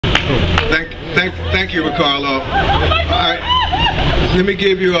Thank you, Ricardo. All right, let me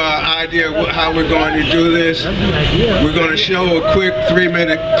give you an idea of how we're going to do this. We're going to show a quick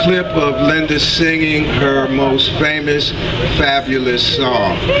 3-minute clip of Linda singing her most famous, fabulous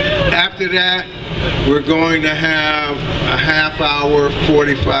song. After that, we're going to have a half hour,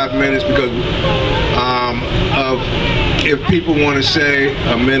 45 minutes, because if people want to say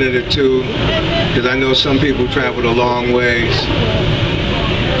a minute or two, because I know some people traveled a long ways,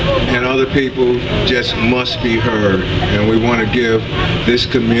 and other people just must be heard, and we want to give this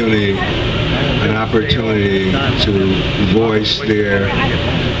community an opportunity to voice their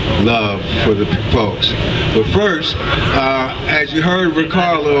love for the folks. But first, as you heard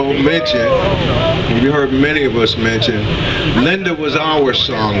Ricardo mention, you heard many of us mention, Linda was our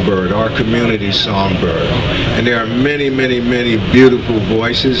songbird, our community songbird. And there are many, many, many beautiful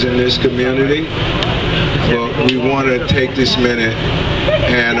voices in this community. But we want to take this minute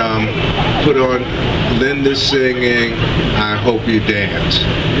and put on Linda singing I Hope You Dance.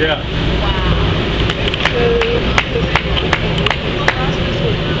 Yeah.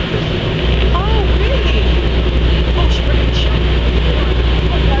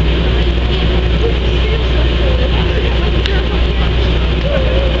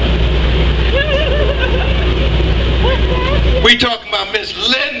 We talking about Miss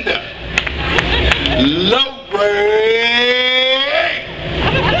Linda Lowery.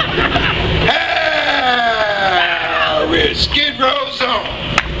 We're Skid Row's on.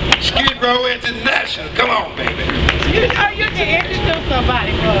 Skid Row International. Come on, baby. You know you can introduce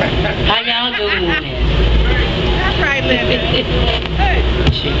somebody for us. How y'all doing? That's right, Linda. Hey.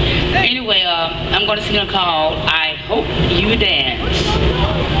 Anyway, I'm going to sing a call, I Hope You Dance.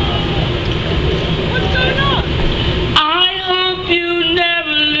 What's going on? I hope you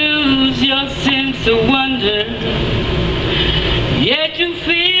never lose your sense of wonder. Yet you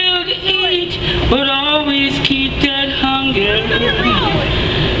feel to eat, but always keep that hunger.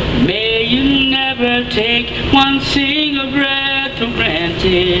 May you never take one single breath for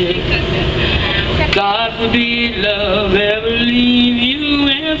granted. God forbid love ever leave you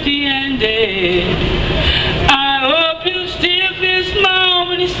empty-handed. I hope you still feel small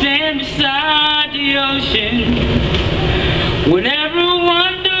when you stand beside the ocean. Whenever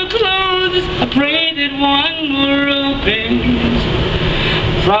one door closes, I pray that one more opens.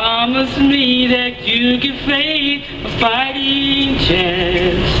 Promise me that you give faith a fighting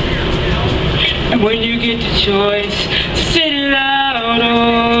chance. And when you get the choice, sit it out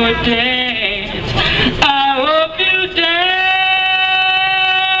or dance. I hope you dance.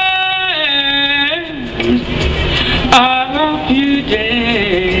 I hope you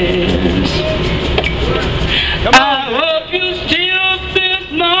dance. I hope you still feel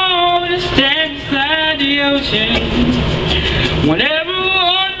small and stand beside the ocean. Whenever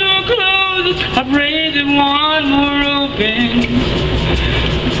one door closes, I pray that one more opens.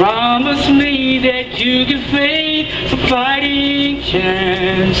 Promise me that you give faith a fighting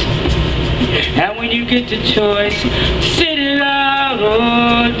chance. And when you get the choice, sit it out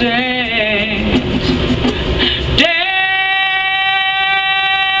or dance. Dance.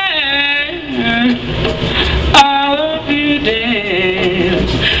 I hope you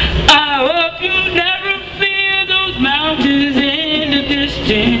dance. I hope you never feel those mountains in the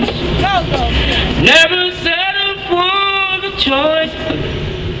distance. Never settle for the choice of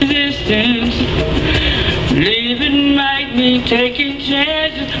resistance. Living might mean taking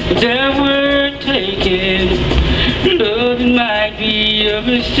chances, but they're worth taking. Loving might be a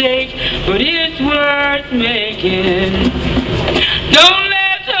mistake, but it's worth making. Don't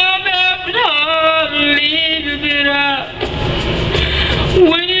let some helping heart leave you bitter.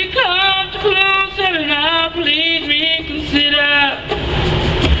 When you come too close, every now please reconsider.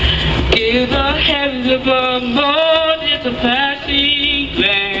 Give the heavens above more, just a passing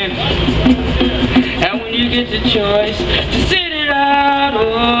glance. And when you get the choice to sit it out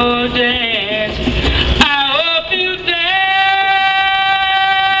or dance, I hope you dance.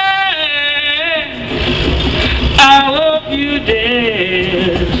 I hope you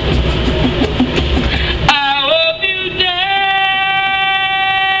dance. I hope you dance.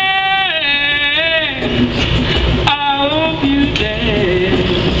 I hope you dance.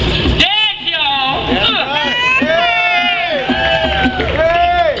 Dance, y'all.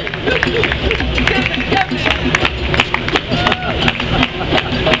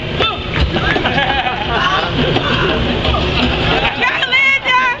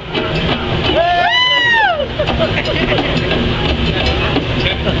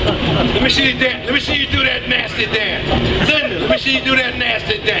 Let me see you dance. Let me see you do that nasty dance. Linda, let me see you do that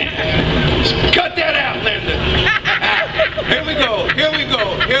nasty dance. Cut that out, Linda. Here we go. Here we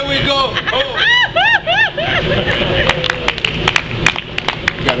go. Here Here we go. Oh.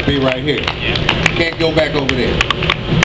 Got to be right here. Can't go back over there.